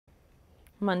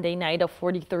Monday night, a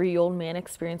 43-year-old man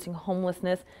experiencing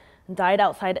homelessness died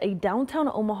outside a downtown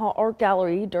Omaha art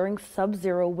gallery during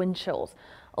sub-zero wind chills.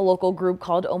 A local group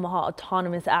called Omaha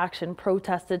Autonomous Action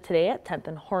protested today at 10th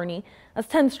and Harney. As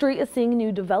 10th Street is seeing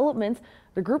new developments,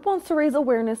 the group wants to raise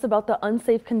awareness about the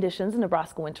unsafe conditions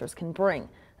Nebraska winters can bring,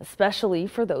 especially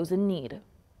for those in need.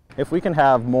 If we can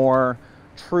have more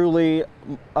truly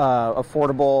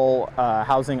affordable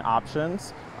housing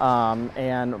options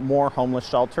and more homeless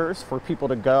shelters for people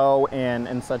to go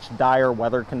in such dire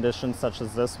weather conditions such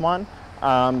as this one,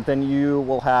 then you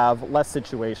will have less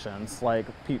situations like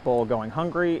people going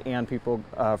hungry and people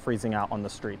freezing out on the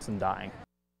streets and dying.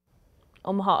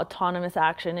 Omaha Autonomous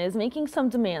Action is making some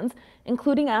demands,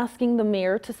 including asking the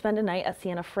mayor to spend a night at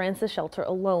Sienna Francis shelter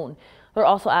alone. They're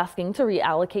also asking to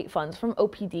reallocate funds from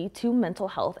OPD to mental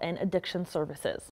health and addiction services.